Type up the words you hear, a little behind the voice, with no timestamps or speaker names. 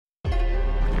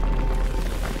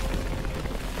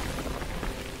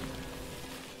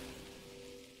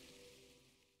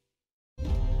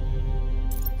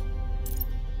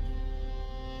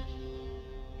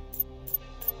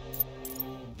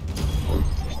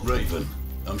Raven,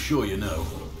 I'm sure you know,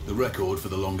 the record for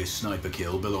the longest sniper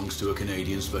kill belongs to a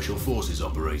Canadian Special Forces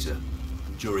operator.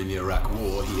 During the Iraq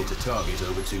War, he hit a target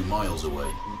over 2 miles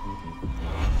away.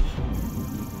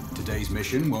 Today's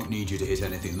mission won't need you to hit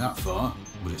anything that far,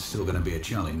 but it's still going to be a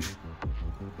challenge.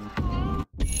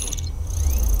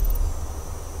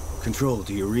 Control,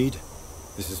 do you read?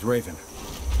 This is Raven.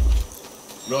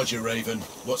 Roger, Raven.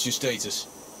 What's your status?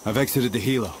 I've exited the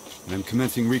helo, and I'm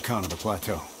commencing recon of the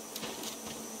plateau.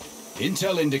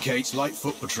 Intel indicates light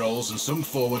foot patrols and some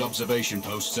forward observation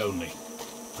posts only.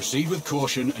 Proceed with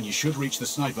caution and you should reach the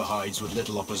sniper hides with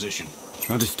little opposition.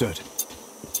 Understood.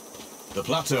 The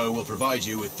plateau will provide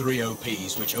you with 3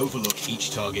 OPs which overlook each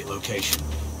target location.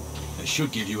 They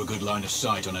should give you a good line of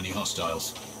sight on any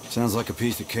hostiles. Sounds like a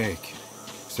piece of cake,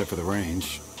 except for the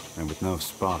range, and with no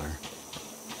spotter.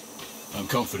 I'm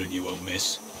confident you won't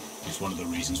miss. It's one of the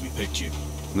reasons we picked you.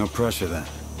 No pressure then.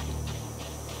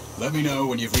 Let me know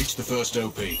when you've reached the first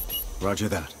OP. Roger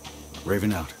that.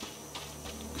 Raven out.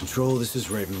 Control, this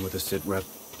is Raven with a sit rep.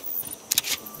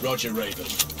 Roger, Raven.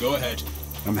 Go ahead.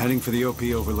 I'm heading for the OP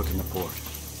overlooking the port.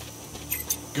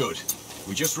 Good.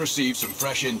 We just received some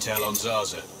fresh intel on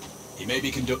Zaza. He may be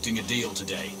conducting a deal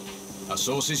today. Our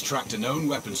sources tracked a known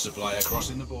weapons supplier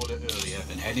crossing the border earlier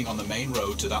and heading on the main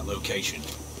road to that location.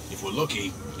 If we're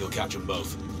lucky, you'll catch them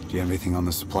both. Do you have anything on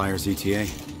the supplier's ETA?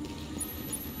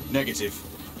 Negative.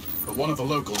 But one of the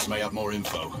locals may have more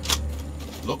info.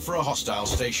 Look for a hostile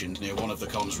stationed near one of the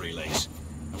comms relays.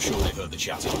 I'm sure they've heard the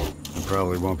chatter. I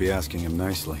probably won't be asking him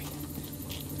nicely.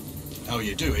 How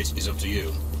you do it is up to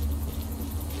you.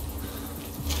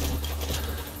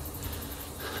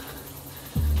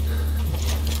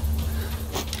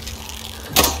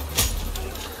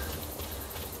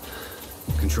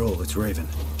 Control, it's Raven.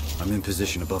 I'm in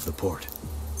position above the port.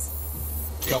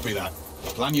 Copy that.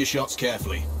 Plan your shots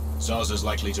carefully. Zaza's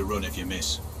likely to run if you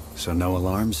miss. So no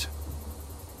alarms?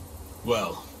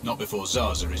 Well, not before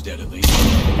Zaza is dead at least.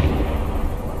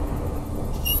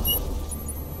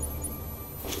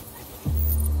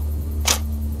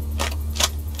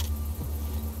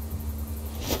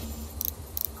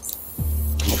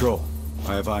 Control,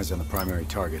 I have eyes on the primary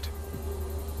target.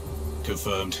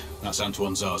 Confirmed. That's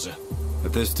Antoine Zaza.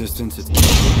 At this distance, it's...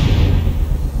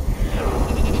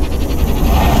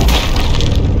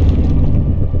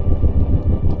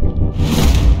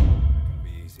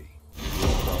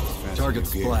 Target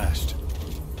splashed.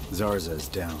 Zarza's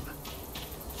down.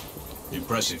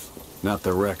 Impressive. Not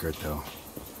the record, though.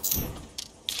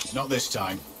 Not this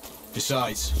time.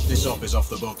 Besides, this op is off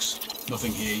the books.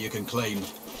 Nothing here you can claim.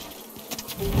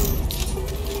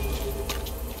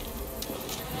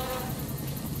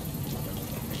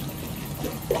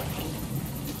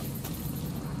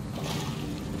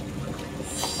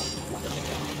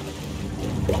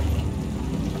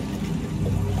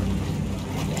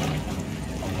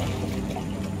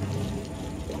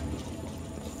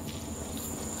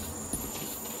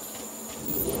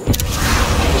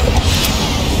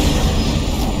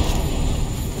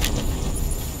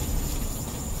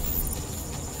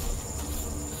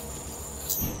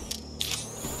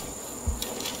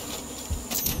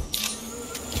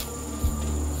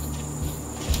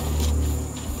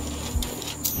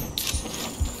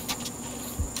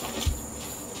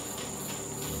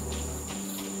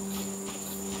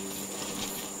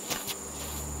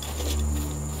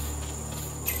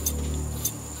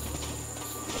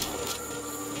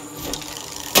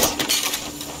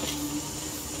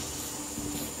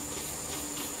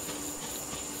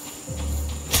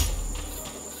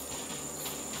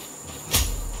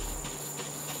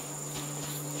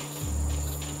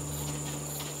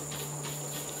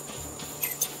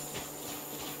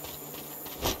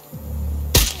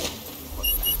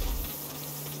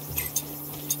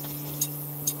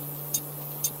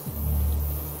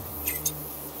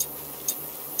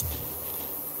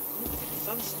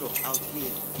 Sunstroke out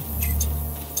here.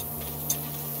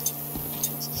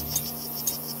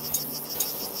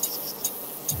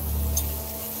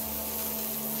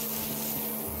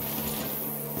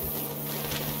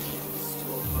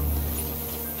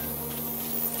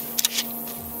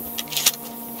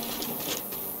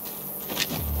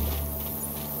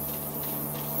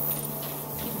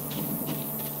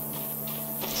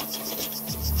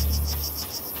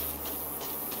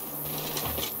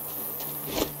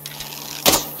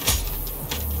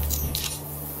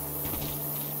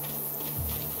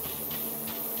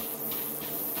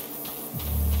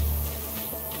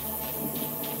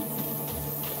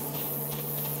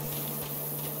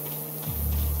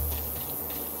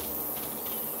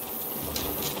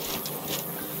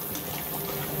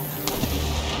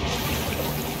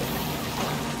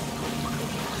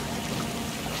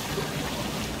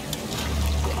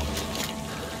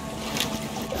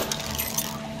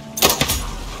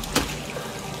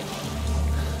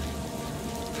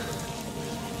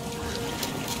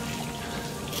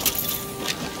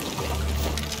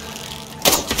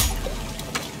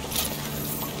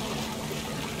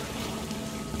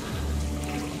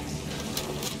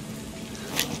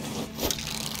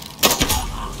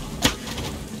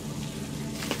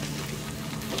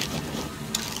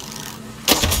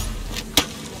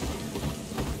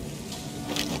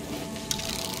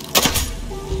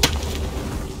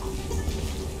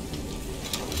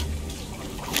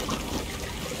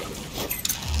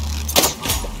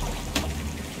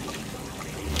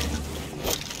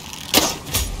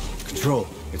 Control,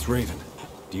 it's Raven.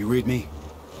 Do you read me?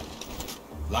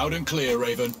 Loud and clear,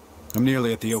 Raven. I'm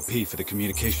nearly at the OP for the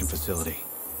communication facility.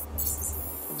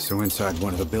 So inside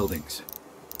one of the buildings.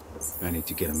 I need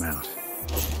to get him out.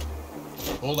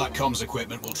 All that comms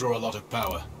equipment will draw a lot of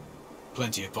power.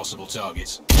 Plenty of possible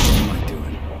targets. What am I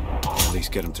doing? At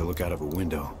least get him to look out of a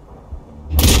window.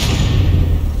 Or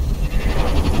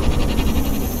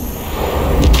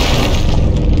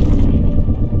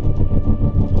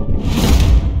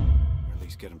at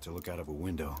least get him to look out of a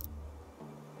window.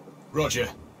 Roger.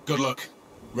 Good luck.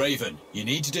 Raven, you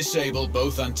need to disable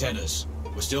both antennas.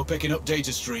 We're still picking up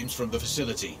data streams from the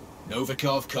facility.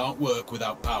 Novikov can't work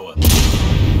without power.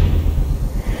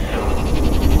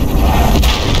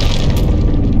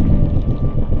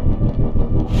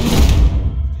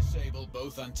 Disable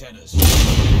both antennas.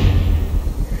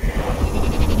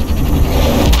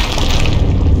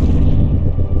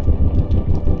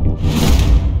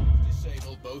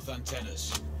 Disable both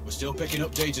antennas. We're still picking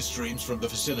up data streams from the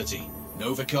facility.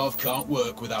 Novikov can't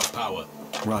work without power.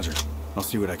 Roger. I'll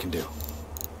see what I can do.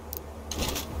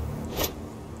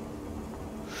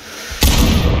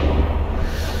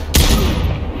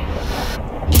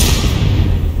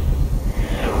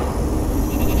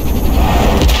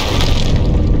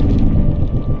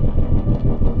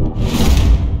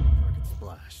 Target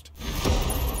splashed.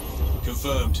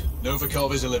 Confirmed.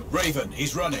 Novikov is Raven,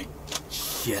 he's running.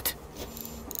 Shit.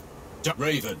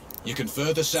 Raven, you can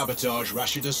further sabotage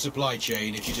Rashida's supply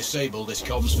chain if you disable this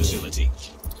comms facility.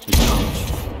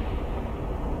 Acknowledged.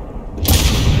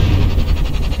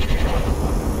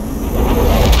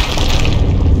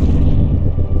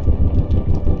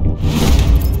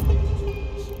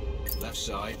 Left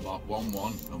side, mark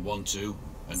 1-1 and 1-2,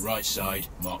 and right side,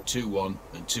 mark 2-1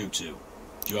 and 2-2. Do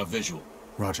you have visual?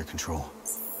 Roger, Control.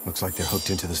 Looks like they're hooked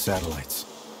into the satellites.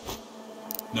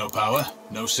 No power,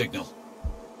 no signal.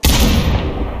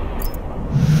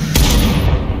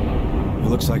 It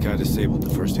looks like I disabled the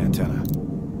first antenna.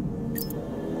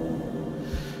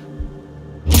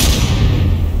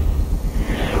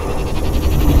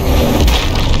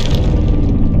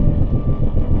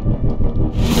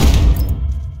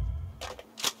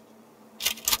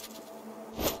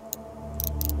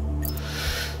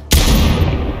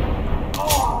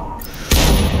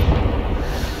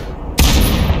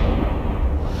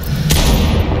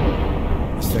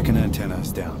 The second antenna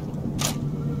is down.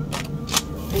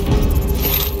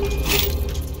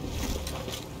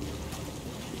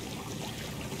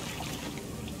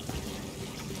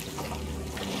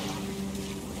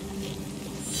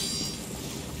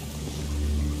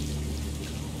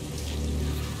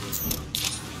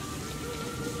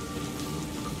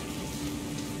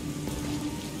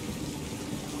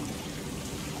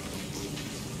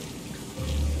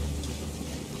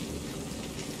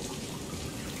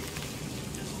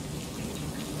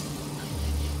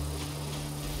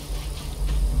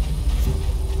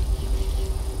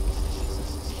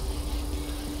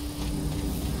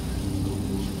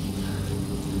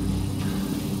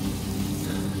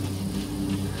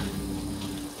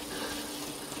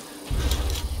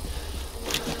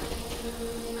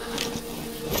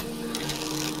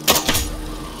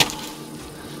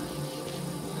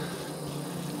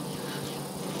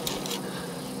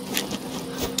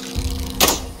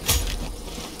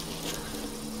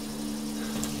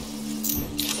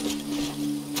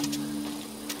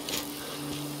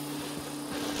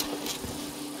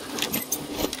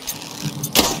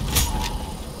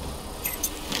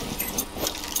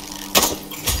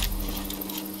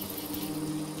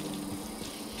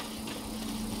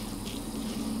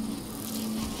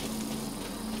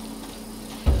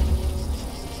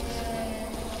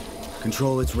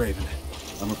 Control, it's Raven.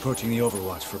 I'm approaching the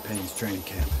Overwatch for Payne's training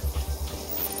camp.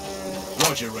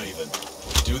 Roger, Raven.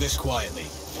 Do this quietly.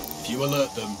 If you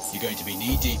alert them, you're going to be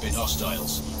knee-deep in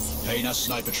hostiles. Payne has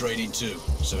sniper training too,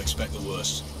 so expect the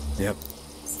worst. Yep.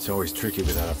 It's always tricky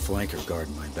without a flanker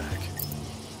guarding my back.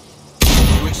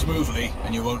 Do it smoothly,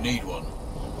 and you won't need one.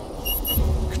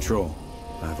 Control,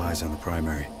 I have eyes on the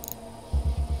primary.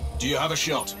 Do you have a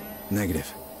shot?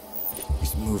 Negative.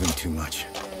 He's moving too much.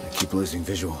 I keep losing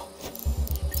visual.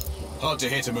 Hard to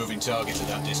hit a moving target at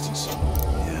that distance.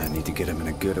 Yeah, I need to get him in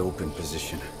a good open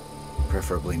position.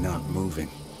 Preferably not moving.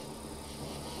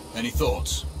 Any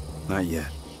thoughts? Not yet.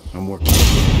 I'm working.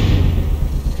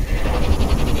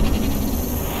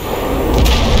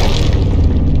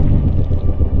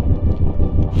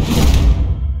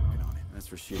 That's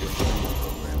for sure.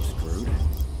 Program screwed.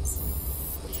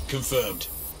 Confirmed.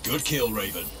 Good kill,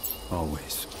 Raven.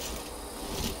 Always.